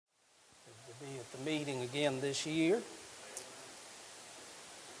at the meeting again this year.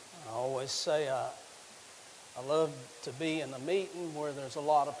 I always say I love to be in a meeting where there's a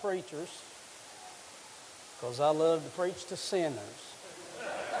lot of preachers because I love to preach to sinners.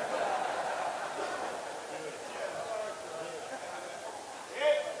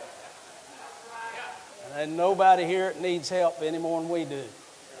 And there's nobody here that needs help any more than we do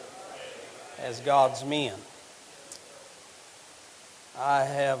as God's men. I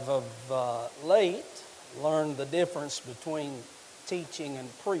have of late learned the difference between teaching and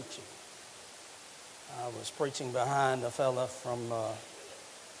preaching. I was preaching behind a fella from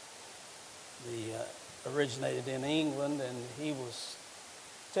originated in England, and he was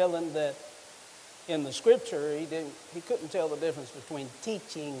telling that in the scripture he couldn't tell the difference between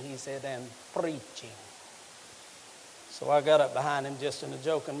teaching, he said, and preaching. So I got up behind him just in a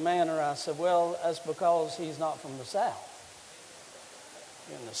joking manner. I said, well, that's because he's not from the South.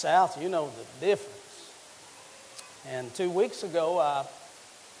 In the South, you know the difference. And 2 weeks ago, I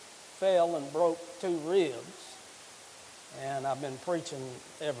fell and broke 2 ribs, and I've been preaching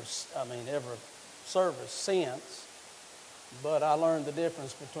every service since. But I learned the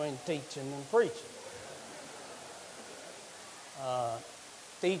difference between teaching and preaching.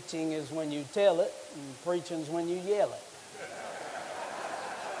 Teaching is when you tell it, and preaching is when you yell it.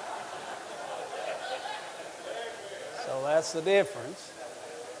 So that's the difference.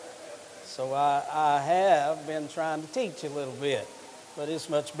 So I have been trying to teach a little bit, but it's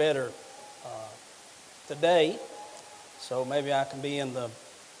much better today. So maybe I can be in the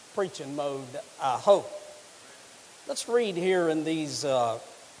preaching mode, I hope. Let's read here in these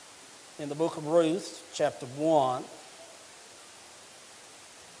in the book of Ruth, chapter 1,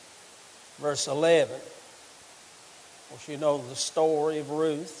 verse 11. Of course, you know the story of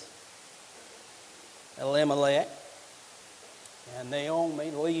Ruth, Elimelech, and Naomi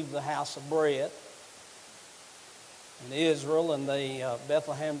leave the house of bread in Israel, and they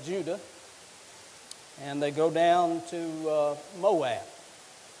Bethlehem, Judah, and they go down to Moab.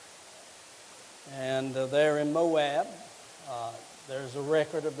 And there in Moab, there's a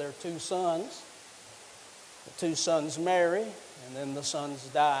record of their 2 sons. The 2 sons marry, and then the sons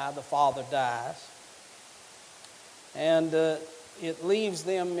die. The father dies. And it leaves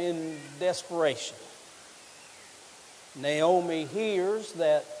them in desperation. Naomi hears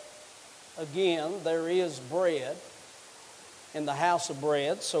that, again, there is bread in the house of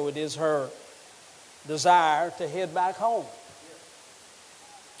bread, so it is her desire to head back home.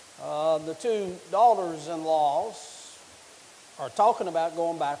 The 2 daughters-in-laws are talking about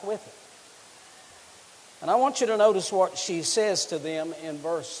going back with her. And I want you to notice what she says to them in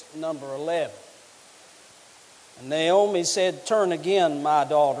verse number 11. And Naomi said, "Turn again, my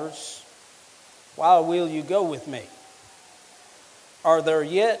daughters. Why will you go with me? Are there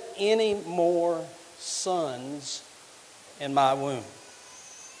yet any more sons in my womb,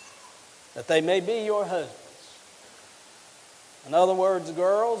 that they may be your husbands?" In other words,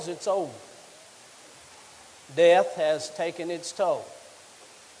 girls, it's over. Death has taken its toll.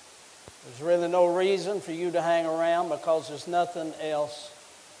 There's really no reason for you to hang around because there's nothing else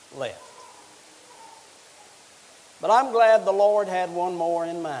left. But I'm glad the Lord had one more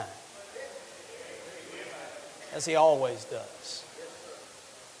in mind, as He always does.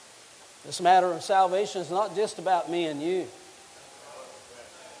 This matter of salvation is not just about me and you.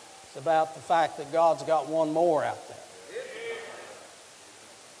 It's about the fact that God's got one more out there.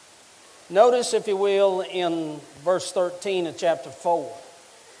 Notice, if you will, in verse 13 of chapter 4.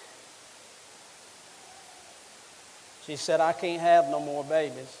 She said, "I can't have no more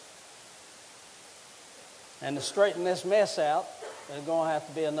babies. And to straighten this mess out, there's going to have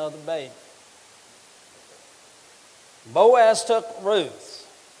to be another baby." Boaz took Ruth.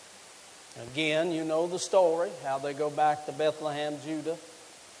 Again, you know the story, how they go back to Bethlehem, Judah.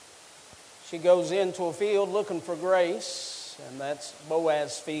 She goes into a field looking for grace, and that's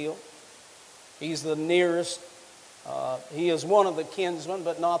Boaz's field. He's the nearest, he is one of the kinsmen,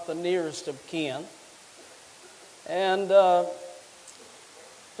 but not the nearest of kin. And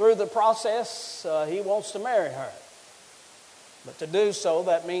through the process, he wants to marry her. But to do so,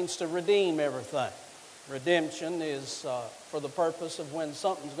 that means to redeem everything. Redemption is for the purpose of when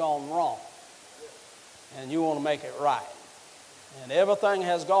something's gone wrong, and you want to make it right. And everything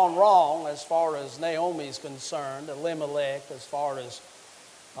has gone wrong as far as Naomi is concerned, Elimelech, as far as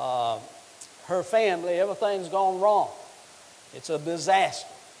her family, everything's gone wrong. It's a disaster.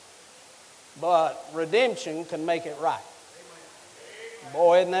 But redemption can make it right.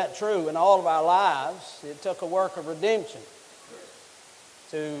 Boy, isn't that true? In all of our lives, it took a work of redemption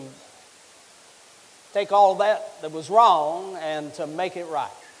to take all that was wrong and to make it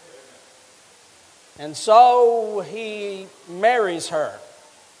right. And so he marries her.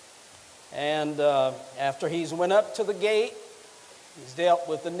 And after he's went up to the gate, he's dealt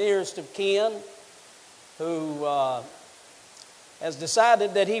with the nearest of kin who has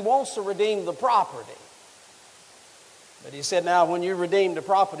decided that he wants to redeem the property. But he said, now when you redeem the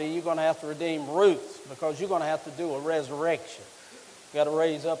property, you're going to have to redeem Ruth, because you're going to have to do a resurrection. You've got to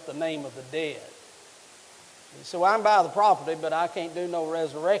raise up the name of the dead. He said, well, I can buy the property, but I can't do no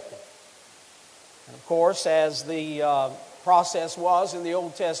resurrecting. And of course, as the process was in the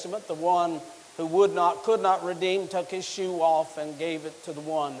Old Testament, the one who could not redeem took his shoe off and gave it to the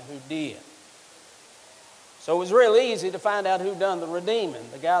one who did. So it was real easy to find out who done the redeeming.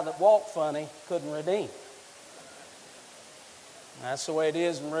 The guy that walked funny couldn't redeem. That's the way it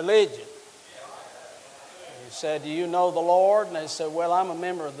is in religion. You said, do you know the Lord? And they said, well, I'm a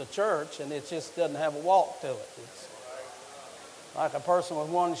member of the church, and it just doesn't have a walk to it. It's like a person with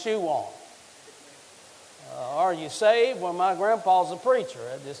one shoe on. Are you saved? Well, my grandpa's a preacher.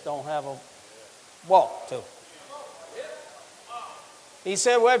 I just don't have a walk to it. He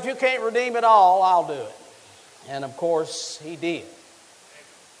said, well, if you can't redeem it all, I'll do it. And of course, he did.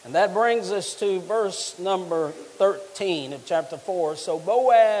 And that brings us to verse number 13 of chapter 4. So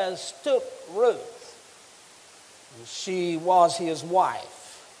Boaz took Ruth, and she was his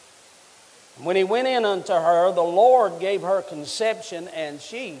wife. And when he went in unto her, the Lord gave her conception, and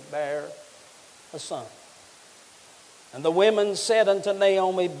she bare a son. And the women said unto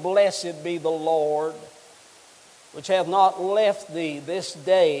Naomi, blessed be the Lord, which hath not left thee this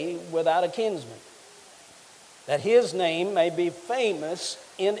day without a kinsman, that his name may be famous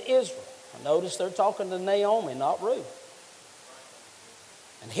in Israel. Notice they're talking to Naomi, not Ruth.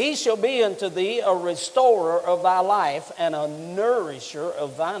 And he shall be unto thee a restorer of thy life and a nourisher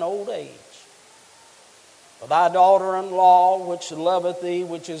of thine old age. For thy daughter-in-law, which loveth thee,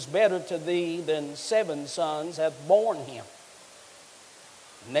 which is better to thee than 7 sons, hath borne him.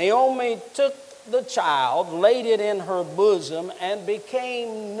 Naomi took the child, laid it in her bosom, and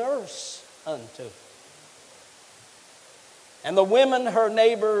became nurse unto it. And the women, her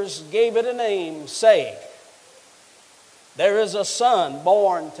neighbors, gave it a name, saying, there is a son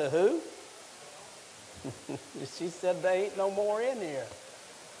born to who? She said, there ain't no more in here.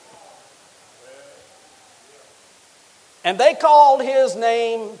 And they called his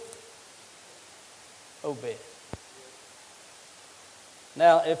name Obed.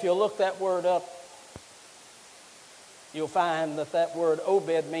 Now, if you look that word up, you'll find that that word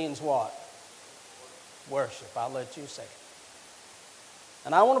Obed means what? Worship. I'll let you say it.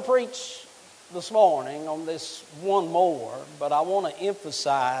 And I want to preach this morning on this one more, but I want to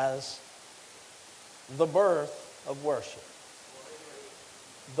emphasize the birth of worship.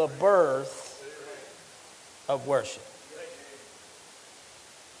 The birth of worship.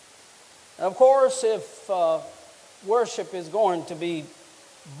 And of course, if worship is going to be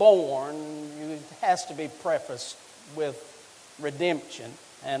born, it has to be prefaced with redemption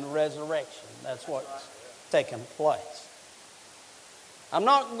and resurrection. That's what's taking place. I'm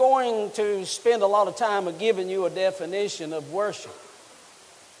not going to spend a lot of time of giving you a definition of worship,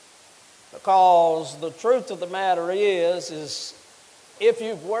 because the truth of the matter is if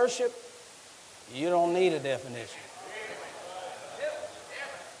you've worshiped, you don't need a definition.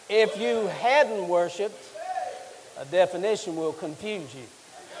 If you hadn't worshiped, a definition will confuse you.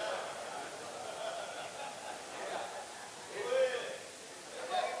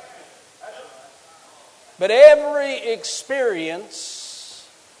 But every experience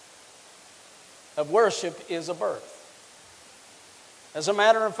of worship is a birth. As a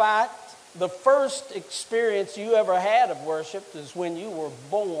matter of fact, the first experience you ever had of worship is when you were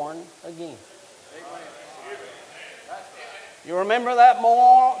born again. You remember that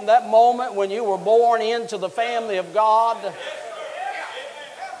moment when you were born into the family of God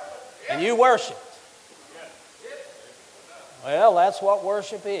and you worshiped? Well, that's what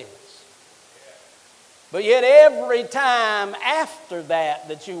worship is. But yet every time after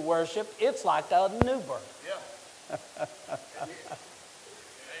that you worship, it's like a new birth.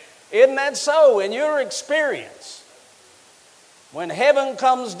 Isn't that so in your experience? When heaven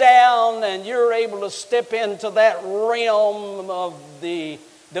comes down and you're able to step into that realm of the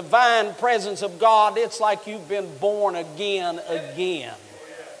divine presence of God, it's like you've been born again.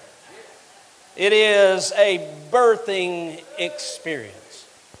 It is a birthing experience.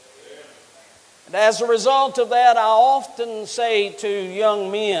 And as a result of that, I often say to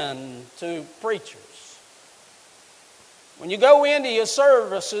young men, to preachers, when you go into your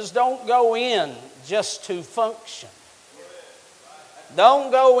services, don't go in just to function.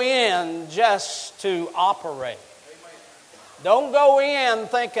 Don't go in just to operate. Don't go in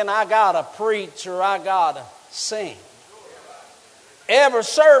thinking I got to preach or I got to sing. Every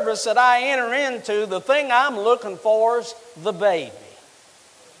service that I enter into, the thing I'm looking for is the baby.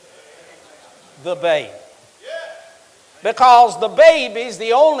 The baby. Because the baby's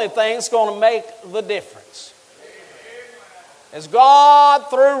the only thing that's going to make the difference. As God,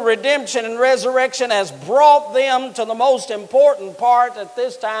 through redemption and resurrection, has brought them to the most important part at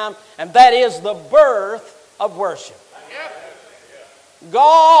this time, and that is the birth of worship.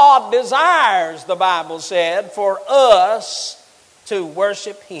 God desires, the Bible said, for us to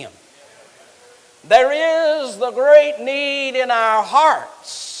worship Him. There is the great need in our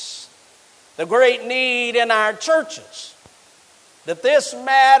hearts, the great need in our churches, that this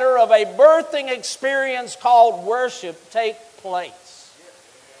matter of a birthing experience called worship take place.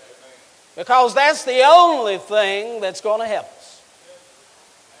 Because that's the only thing that's going to help us.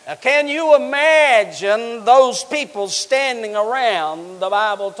 Now, can you imagine those people standing around? The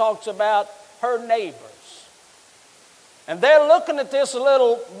Bible talks about her neighbors. And they're looking at this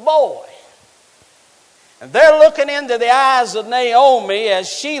little boy. And they're looking into the eyes of Naomi as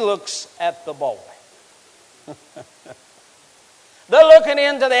she looks at the boy. They're looking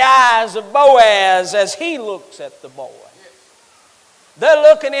into the eyes of Boaz as he looks at the boy. They're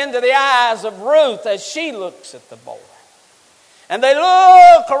looking into the eyes of Ruth as she looks at the boy. And they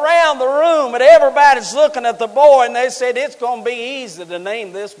look around the room and everybody's looking at the boy and they said, it's going to be easy to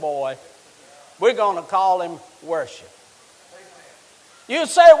name this boy. We're going to call him Worship. You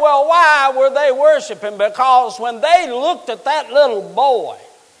say, well, why were they worshiping? Because when they looked at that little boy,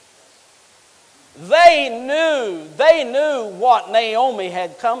 they knew what Naomi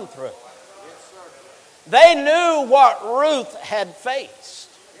had come through. They knew what Ruth had faced.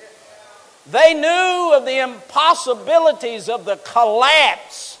 They knew of the impossibilities of the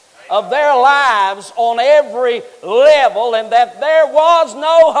collapse of their lives on every level and that there was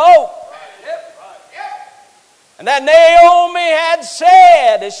no hope. And that Naomi had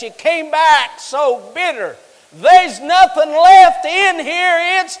said as she came back so bitter, there's nothing left in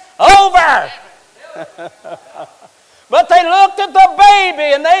here, it's over. But they looked at the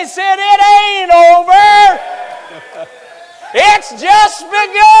baby and they said, it ain't over. It's just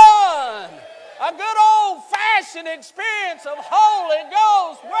begun. A good old-fashioned experience of Holy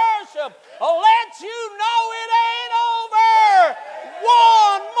Ghost worship will let you know it ain't over.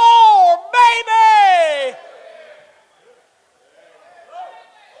 One more, baby.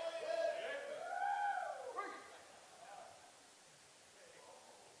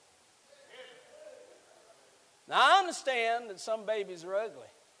 Now, I understand that some babies are ugly.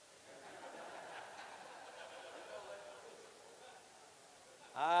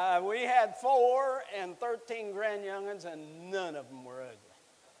 We had 4 and 13 grandyoungins, and none of them were ugly.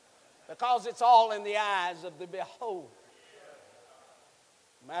 Because it's all in the eyes of the beholder.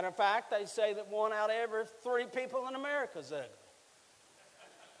 Matter of fact, they say that 1 out of every 3 people in America is ugly.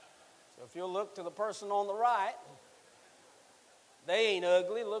 So if you'll look to the person on the right, they ain't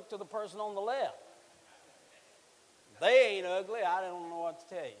ugly. Look to the person on the left. They ain't ugly. I don't know what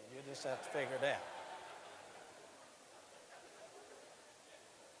to tell you. You just have to figure it out.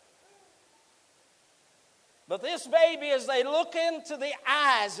 But this baby, as they look into the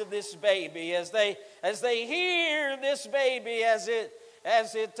eyes of this baby, as they hear this baby, as it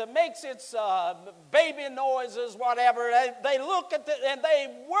makes its baby noises, whatever, they look at it and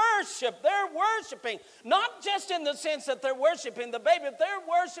they worship. They're worshiping, not just in the sense that they're worshiping the baby, but they're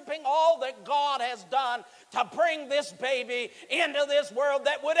worshiping all that God has done to bring this baby into this world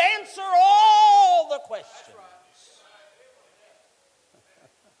that would answer all the questions.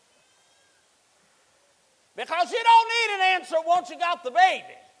 Because you don't need an answer once you got the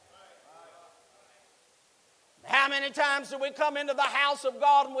baby. How many times do we come into the house of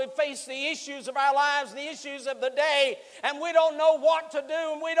God and we face the issues of our lives, the issues of the day, and we don't know what to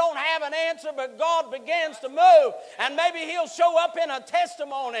do and we don't have an answer, but God begins to move. And maybe He'll show up in a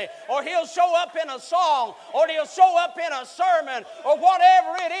testimony, or He'll show up in a song, or He'll show up in a sermon, or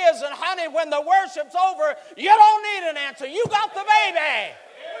whatever it is. And honey, when the worship's over, you don't need an answer. You got the baby.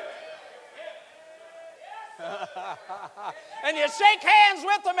 And you shake hands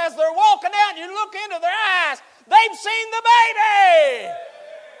with them as they're walking out, and you look into their eyes. They've seen the baby.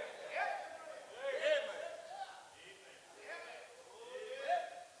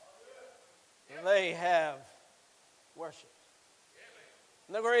 They have worshiped.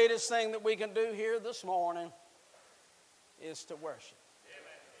 And the greatest thing that we can do here this morning is to worship.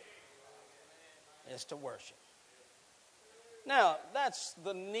 Is to worship. Now, that's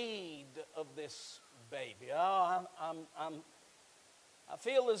the need of this baby. I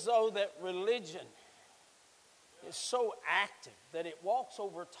feel as though that religion is so active that it walks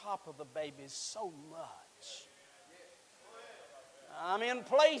over top of the baby so much. I'm in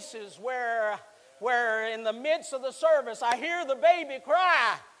places where in the midst of the service I hear the baby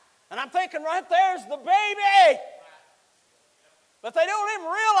cry, and I'm thinking, right there's the baby. But they don't even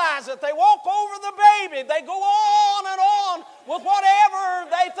realize it. They walk over the baby. They go on and on with whatever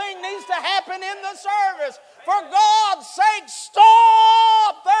they think needs to happen in the service. For God's sake,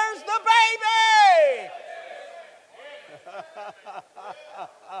 stop! There's the baby!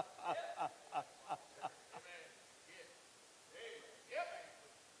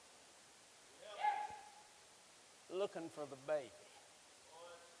 Looking for the baby.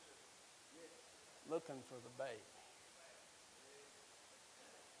 Looking for the baby.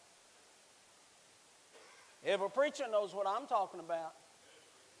 Every preacher knows what I'm talking about.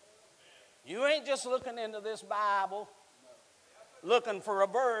 You ain't just looking into this Bible, looking for a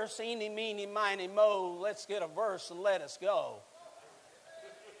verse, eeny, meeny, miny, mo, let's get a verse and let us go.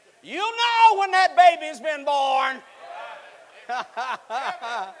 You know when that baby's been born.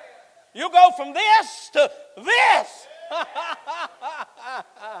 You go from this to this.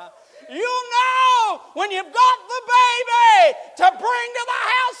 You know when you've got the baby to bring to the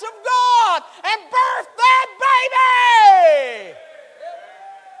house of God and birth that baby.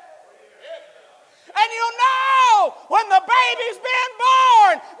 And you know when the baby's been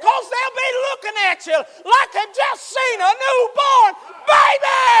born, because they'll be looking at you like they've just seen a newborn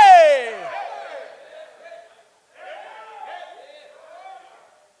baby.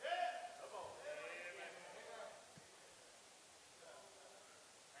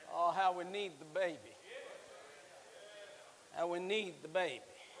 Oh, how we need the baby. How we need the baby.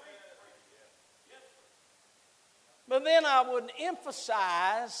 But then I would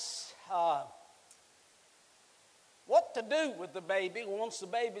emphasize what to do with the baby once the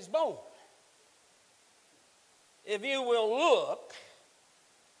baby's born. If you will look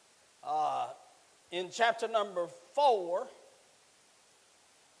in chapter number 4,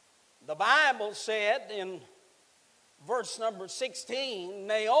 the Bible said in verse number 16,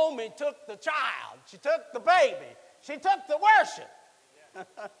 Naomi took the child. She took the baby. She took the worship.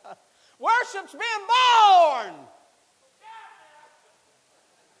 Worship's been born.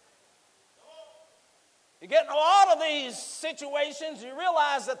 You get in a lot of these situations, you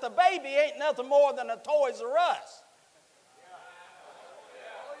realize that the baby ain't nothing more than a Toys R Us.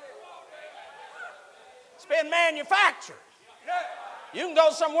 It's been manufactured. You can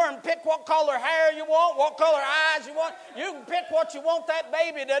go somewhere and pick what color hair you want, what color eyes you want. You can pick what you want that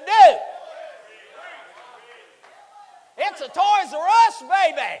baby to do. It's a Toys R Us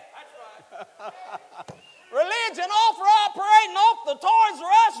baby. Religion operating off the Toys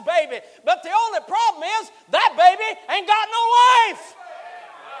R Us baby. But the only problem is that baby ain't got no life.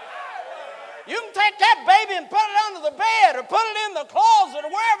 You can take that baby and put it under the bed or put it in the closet or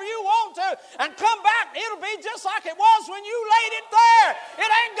wherever you want to and come back. It'll be just like it was when you laid it there. It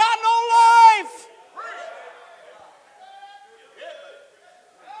ain't got no life.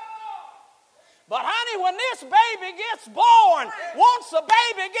 But honey, when this baby gets born, once the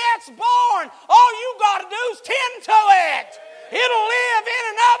baby gets born, all you got to do is tend to it. It'll live in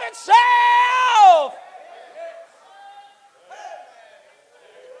and of itself.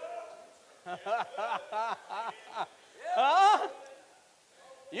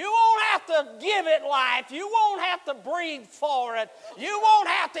 You won't have to give it life. You won't have to breathe for it. You won't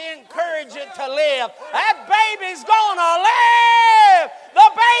have to encourage it to live. That baby's gonna live.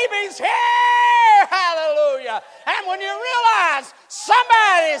 The baby's here. Hallelujah. And when you realize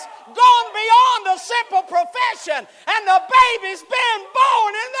somebody's gone beyond a simple profession and the baby's been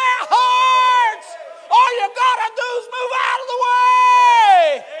born in their hearts, all you gotta do is move out of the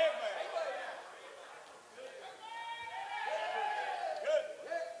way.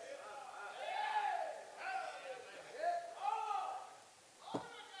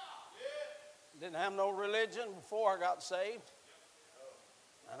 Didn't have no religion before I got saved.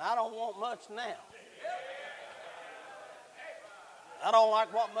 And I don't want much now. I don't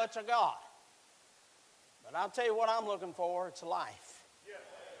like what much I got. But I'll tell you what I'm looking for. It's life.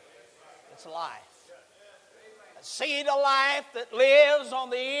 It's life. A seed of life that lives on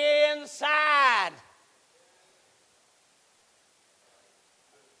the inside.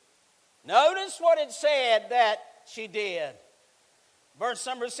 Notice what it said that she did. Verse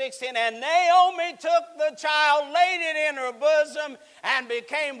number 16, and Naomi took the child, laid it in her bosom, and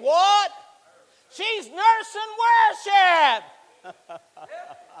became what? She's nursing worship.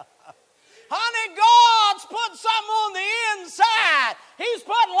 Honey, God's put something on the inside. He's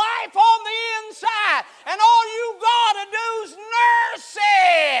put life on the inside. And all you got to do is nurse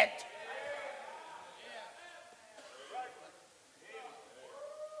it.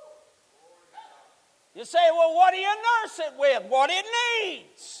 You say, well, what do you nurse it with? What it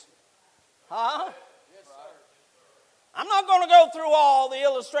needs. Huh? I'm not going to go through all the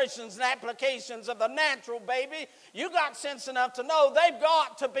illustrations and applications of the natural baby. You got sense enough to know they've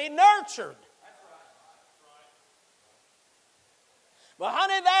got to be nurtured. But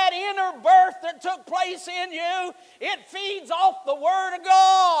honey, that inner birth that took place in you, it feeds off the Word of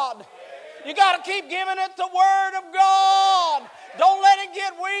God. You got to keep giving it the Word of God. Don't let it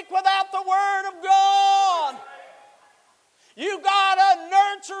get weak without the Word of God. You got to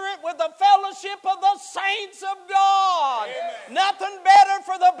nurture it with the fellowship of the saints of God. Amen. Nothing better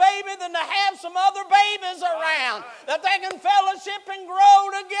for the baby than to have some other babies around that they can fellowship and grow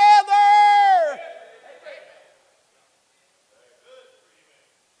together.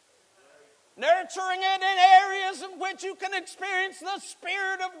 Nurturing it in areas in which you can experience the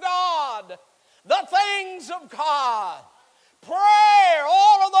Spirit of God, the things of God, prayer,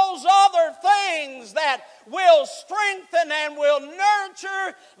 all of those other things that will strengthen and will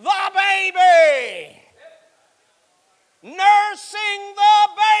nurture the baby. Nursing the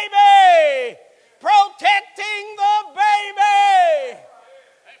baby, protecting the baby.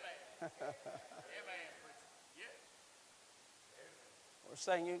 Worst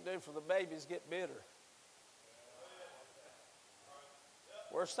thing you can do for the baby is get bitter.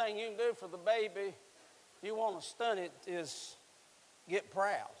 Worst thing you can do for the baby, if you want to stun it, is get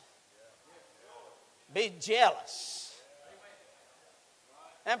proud. Be jealous.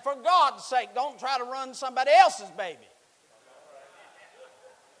 And for God's sake, don't try to run somebody else's baby.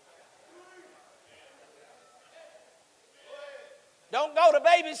 Don't go to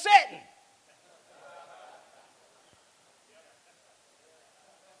babysitting.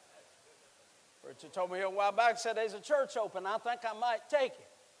 Preacher told me here a while back, said there's a church open. I think I might take it.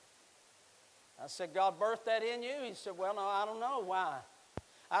 I said, God birthed that in you? He said, well, no, I don't know why.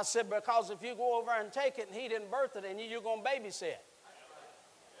 I said, because if you go over and take it and he didn't birth it in you, you're going to babysit.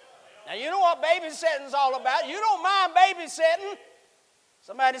 Now, you know what babysitting is all about. You don't mind babysitting.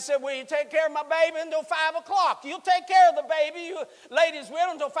 Somebody said, well, you take care of my baby until 5 o'clock. You'll take care of the baby, you ladies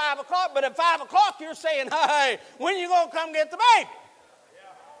will, until 5 o'clock. But at 5 o'clock, you're saying, hey, when are you going to come get the baby?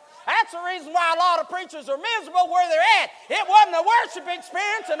 That's the reason why a lot of preachers are miserable where they're at. It wasn't a worship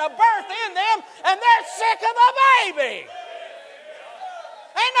experience and a birth in them, and they're sick of the baby.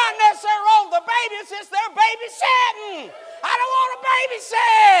 Ain't nothing necessarily wrong with the baby, it's just they're babysitting. I don't want to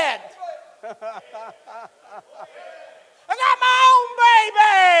babysit. I got my own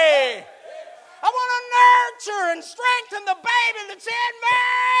baby. I want to nurture and strengthen the baby that's in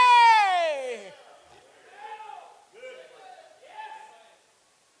me.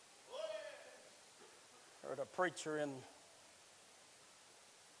 Heard a preacher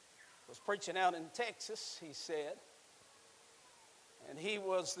was preaching out in Texas, he said, and he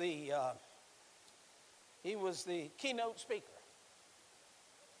was the keynote speaker.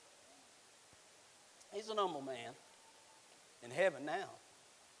 He's an humble man in heaven now.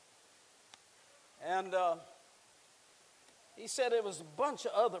 And he said there was a bunch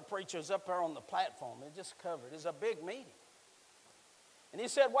of other preachers up there on the platform. They just covered. It was a big meeting. And he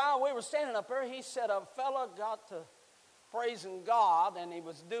said, while we were standing up there, he said a fella got to praising God, and he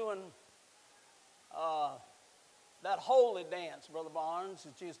was doing that holy dance, Brother Barnes,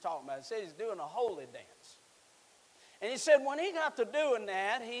 that you was talking about. He said he's doing a holy dance. And he said when he got to doing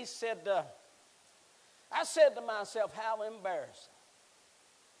that, he said, I said to myself, how embarrassing.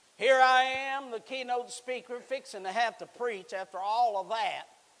 Here I am, the keynote speaker, fixing to have to preach after all of that.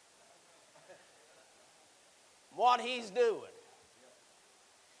 What he's doing.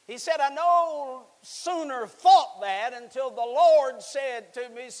 He said, I no sooner thought that until the Lord said to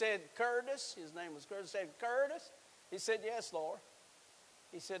me, said, Curtis, his name was Curtis, said, Curtis? He said, yes, Lord.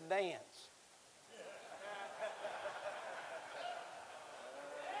 He said, dance.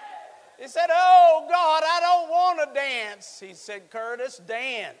 He said, oh, God, I don't want to dance. He said, Curtis,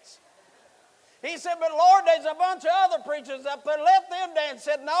 dance. He said, but Lord, there's a bunch of other preachers up there. Let them dance.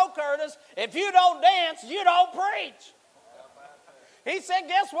 He said, no, Curtis, if you don't dance, you don't preach. He said,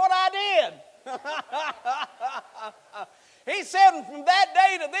 guess what I did? He said, from that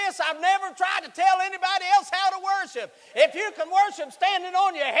day to this, I've never tried to tell anybody else how to worship. If you can worship standing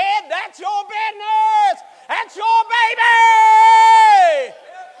on your head, that's your business. That's your baby.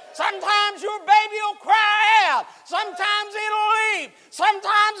 Sometimes your baby will cry out. Sometimes it'll leave.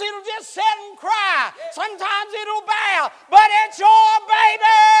 Sometimes it'll just sit and cry. Sometimes it'll bow. But it's your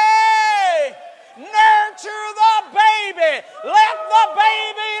baby. Nurture the baby. Let the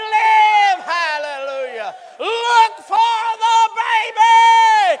baby live. Hallelujah. Look for the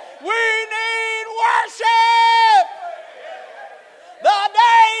baby. We need worship. The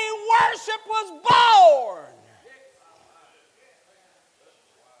day worship was born,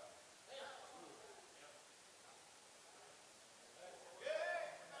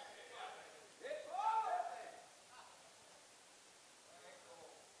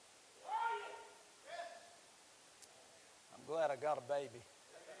 got a baby.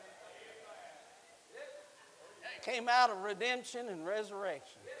 Came out of redemption and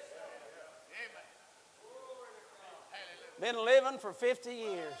resurrection. Been living for 50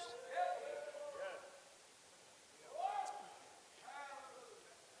 years.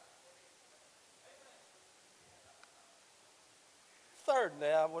 Thirdly,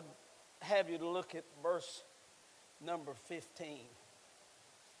 I would have you to look at verse number 15.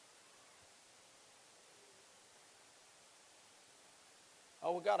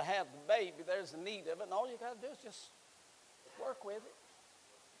 Oh, we got to have the baby. There's the need of it. And all you got to do is just work with it.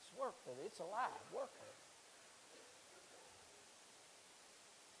 Just work with it. It's alive. Work with it.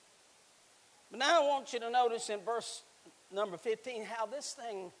 But now I want you to notice in verse number 15 how this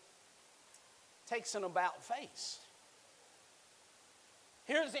thing takes an about face.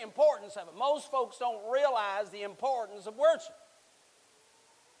 Here's the importance of it. Most folks don't realize the importance of worship.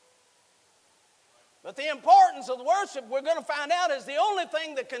 But the importance of the worship, we're going to find out, is the only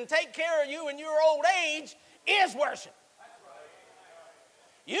thing that can take care of you in your old age is worship.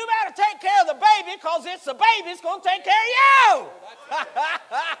 You better take care of the baby because it's the baby that's going to take care of you.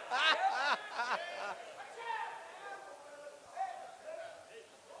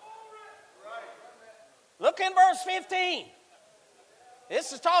 Look in verse 15.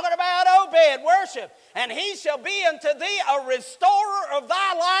 This is talking about Obed, worship. And he shall be unto thee a restorer of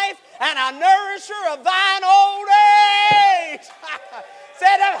thy life and a nourisher of thine old age.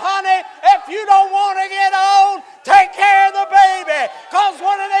 Said, honey, if you don't want to get old, take care of the baby. Because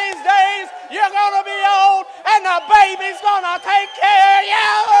one of these days, you're going to be old and the baby's going to take care of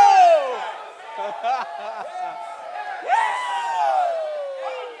you.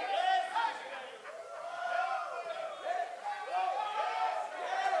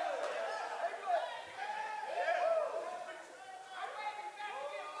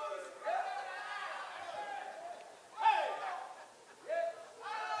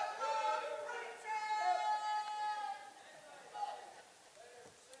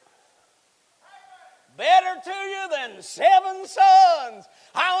 Better to you than 7 sons.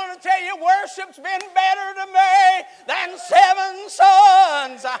 I want to tell you, worship's been better to me than 7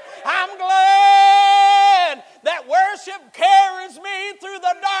 sons. I'm glad that worship carries me through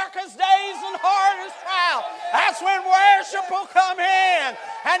the darkest days and hardest trials. That's when worship will come in.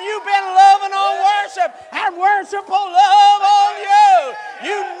 And you've been loving on worship, and worship will love on you.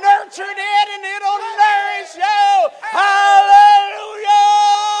 You nurtured it, and it'll nourish you. Hallelujah!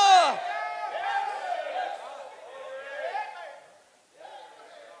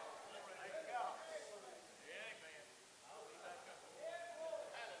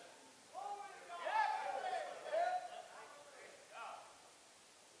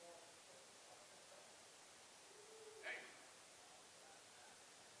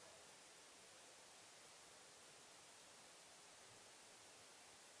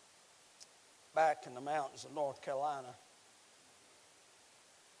 Back in the mountains of North Carolina,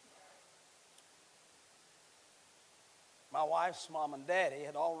 my wife's mom and daddy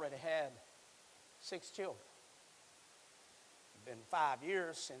had already had 6 children. It had been 5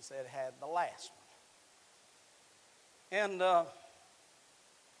 years since they'd had the last one. And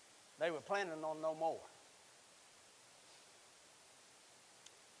they were planning on no more.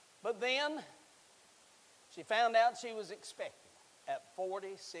 But then she found out she was expecting at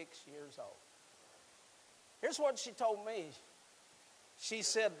 46 years old. Here's what she told me. She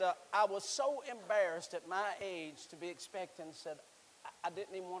said, I was so embarrassed at my age to be expecting. Said, I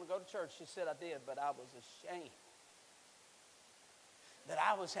didn't even want to go to church. She said, I did, but I was ashamed that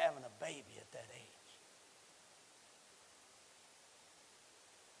I was having a baby at that age.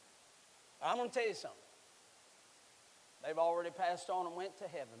 I'm going to tell you something. They've already passed on and went to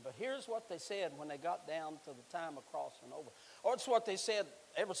heaven. But here's what they said when they got down to the time of crossing over. Or it's what they said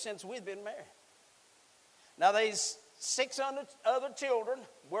ever since we've been married. Now, these 600 other children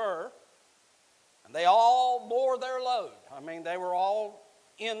were, and they all bore their load. I mean, they were all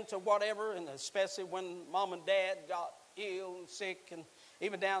into whatever, and especially when mom and dad got ill and sick and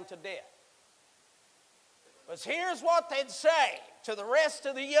even down to death. But here's what they'd say to the rest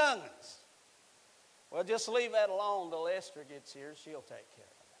of the young'uns. Well, just leave that alone till Esther gets here. She'll take care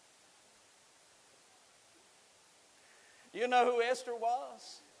of it. You know who Esther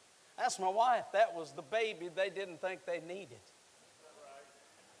was? That's my wife. That was the baby they didn't think they needed.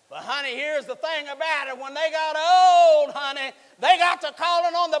 But honey, here's the thing about it. When they got old, honey, they got to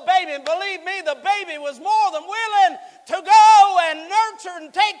calling on the baby. And believe me, the baby was more than willing to go and nurture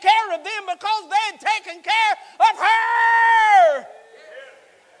and take care of them because they had taken care of her.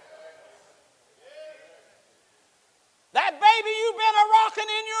 That baby you've been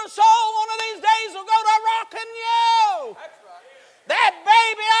a-rocking in your soul, one of these days will go to rocking you. That's right.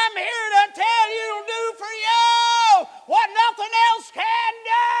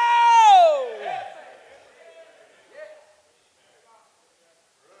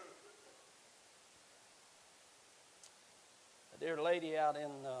 dear lady out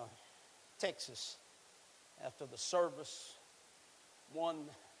in Texas, after the service one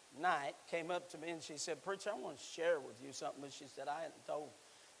night, came up to me and she said, "Preacher, I want to share with you something." But she said, "I hadn't told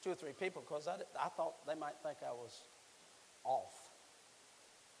 2 or 3 people because I thought they might think I was off."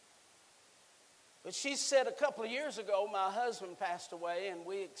 But she said, "A couple of years ago, my husband passed away, and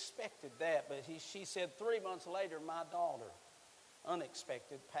we expected that. But she said 3 months later, my daughter,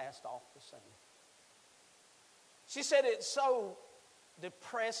 unexpected, passed off the scene." She said, "It so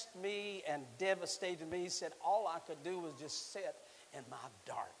depressed me and devastated me." He said, "All I could do was just sit in my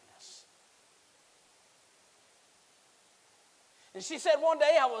darkness." And she said, "One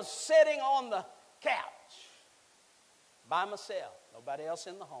day I was sitting on the couch by myself, nobody else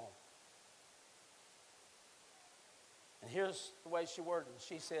in the home." And here's the way she worded it.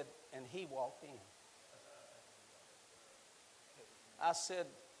 She said, "And he walked in." I said,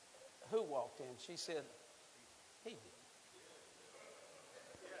 "Who walked in?" She said, "He did."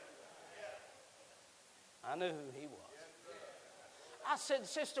 I knew who he was. I said,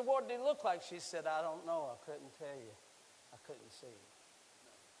 "Sister, what did he look like?" She said, "I don't know. I couldn't tell you. I couldn't see him."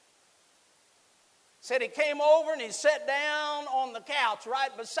 Said he came over and he sat down on the couch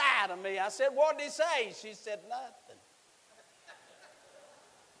right beside of me. I said, "What did he say?" She said, "Nothing."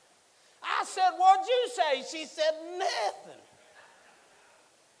 I said, "What'd you say?" She said, "Nothing."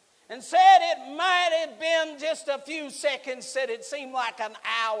 And said it might have been just a few seconds. Said it seemed like an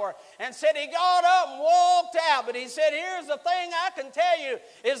hour. And said he got up and walked out. But he said, "Here's the thing I can tell you,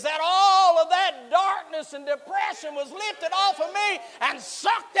 is that all of that darkness and depression was lifted off of me and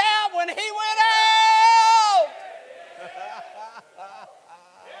sucked out when he went out."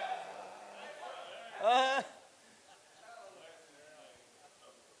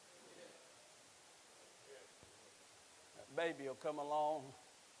 That baby will come along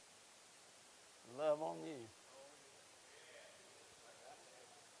and love on you.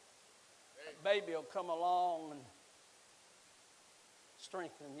 That baby will come along and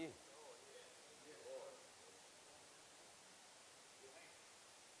strengthen you.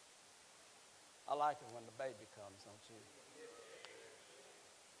 I like it when the baby comes, don't you?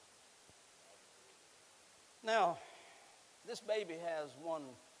 Now, this baby has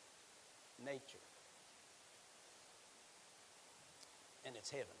one nature, and it's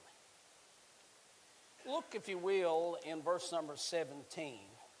heavenly. Look, if you will, in verse number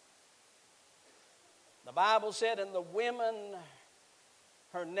 17. The Bible said, "And the women,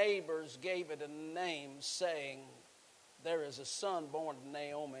 her neighbors, gave it a name, saying, There is a son born to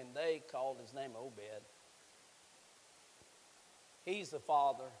Naomi," and they called his name Obed. He's the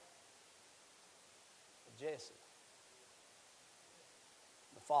father of Jesse,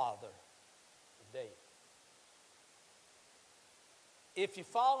 the father of David. If you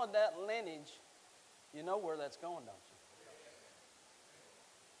followed that lineage, you know where that's going, don't you?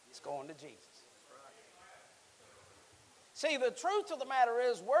 It's going to Jesus. See, the truth of the matter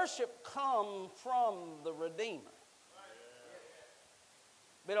is, worship comes from the Redeemer.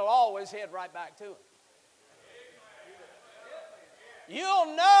 But it'll always head right back to him. You'll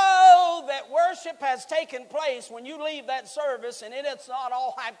know that worship has taken place when you leave that service, and it's not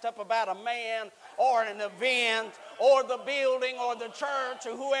all hyped up about a man or an event or the building or the church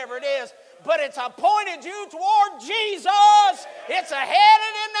or whoever it is, but it's pointed you toward Jesus. It's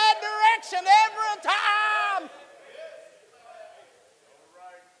headed in that direction every time.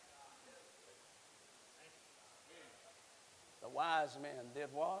 The wise men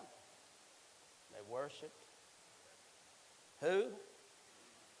did what? They worshiped who?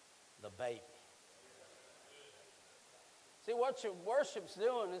 The baby. See, what your worship's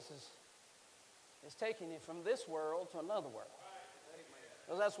doing is taking you from this world to another world.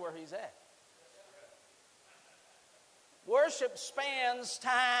 Because that's where he's at. Worship spans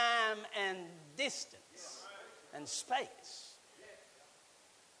time and distance and space.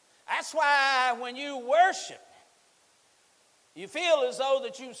 That's why when you worship, you feel as though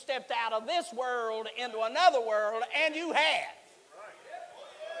that you stepped out of this world into another world, and you have.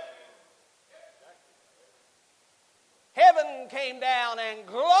 Heaven came down and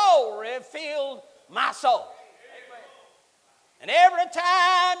glory filled my soul. And every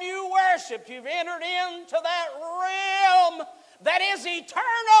time you worship, you've entered into that realm that is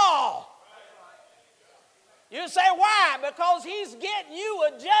eternal. You say, why? Because he's getting you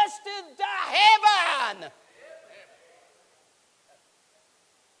adjusted to heaven.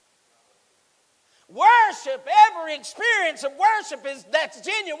 Worship, every experience of worship that's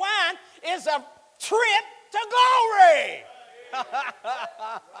genuine is a trip to glory.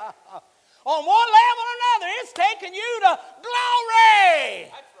 On one level or another, it's taking you to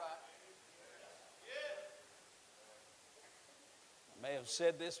glory. That's right. have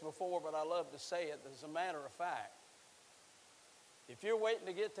said this before, but I love to say it. As a matter of fact, if you're waiting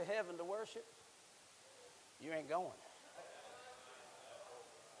to get to heaven to worship, you ain't going.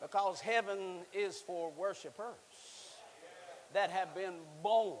 Because heaven is for worshipers that have been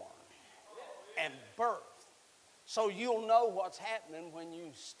born and birthed. So you'll know what's happening when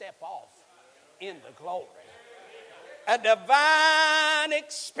you step off into glory. A divine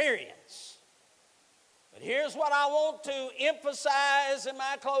experience. But here's what I want to emphasize in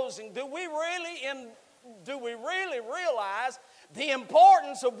my closing. Do we really realize the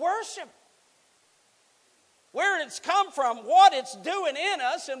importance of worship? Where it's come from, what it's doing in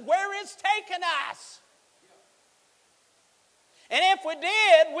us, and where it's taken us. And if we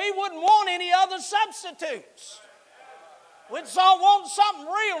did, we wouldn't want any other substitutes. We'd want something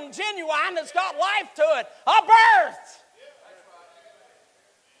real and genuine that's got life to it. A birth.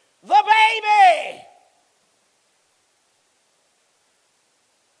 The baby.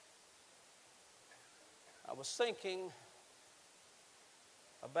 I was thinking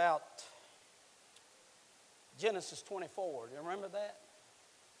about Genesis 24. Do you remember that?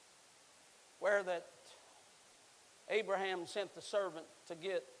 Where that Abraham sent the servant to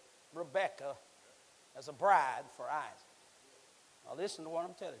get Rebekah as a bride for Isaac. Now listen to what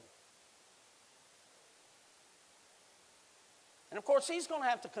I'm telling you. And of course, he's going to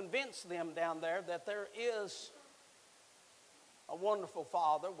have to convince them down there that there is a wonderful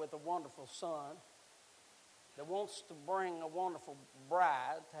father with a wonderful son that wants to bring a wonderful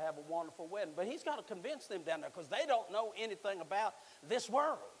bride to have a wonderful wedding. But he's got to convince them down there because they don't know anything about this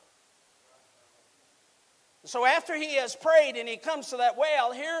world. So after he has prayed and he comes to that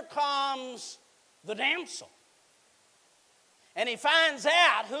well, here comes the damsel. And he finds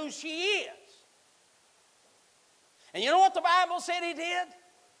out who she is. And you know what the Bible said he did?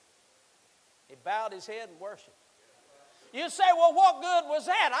 He bowed his head and worshiped. You say, well, what good was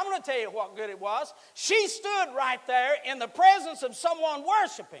that? I'm going to tell you what good it was. She stood right there in the presence of someone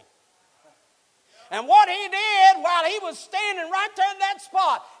worshiping. And what he did while he was standing right there in that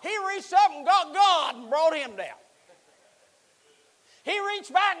spot, he reached up and got God and brought him down. He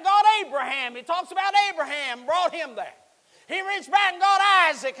reached back and got Abraham. He talks about Abraham, brought him there. He reached back and got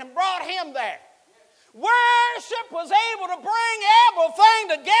Isaac and brought him there. Worship was able to bring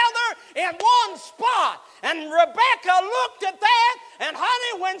everything together in one spot. And Rebekah looked at that, and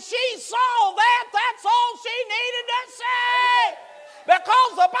honey, when she saw that, that's all she needed to say.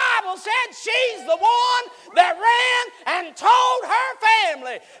 Because the Bible said she's the one that ran and told her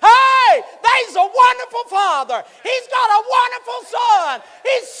family, hey, there's a wonderful father. He's got a wonderful son.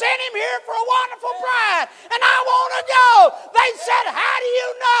 He sent him here for a wonderful bride. And I want to go. They said, how do you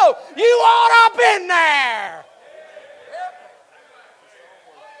know? You ought to have been there.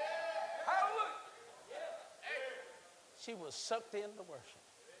 She was sucked into worship.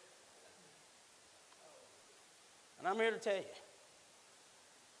 And I'm here to tell you,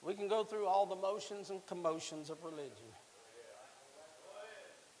 we can go through all the motions and commotions of religion.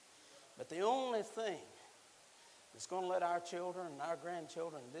 But the only thing that's going to let our children and our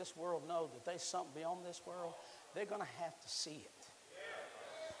grandchildren in this world know that there's something beyond this world, they're going to have to see it.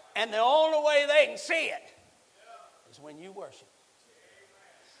 And the only way they can see it is when you worship.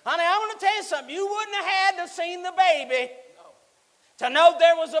 Honey, I'm going to tell you something. You wouldn't have had to seen the baby to know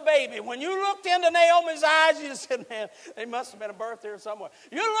there was a baby. When you looked into Naomi's eyes, you said, man, there must have been a birth there somewhere.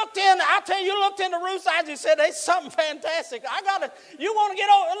 You looked into Ruth's eyes, you said, there's something fantastic. You want to get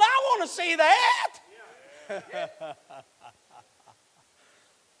over, I want to see that.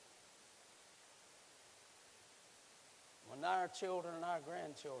 When our children and our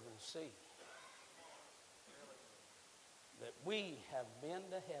grandchildren see that we have been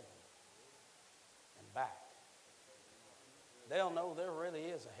to heaven and back, they'll know there really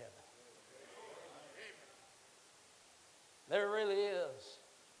is a heaven. There really is.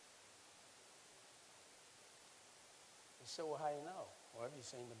 You say, well, how do you know? Well, have you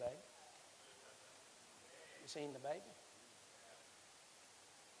seen the baby? You seen the baby?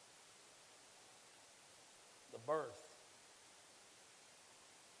 The birth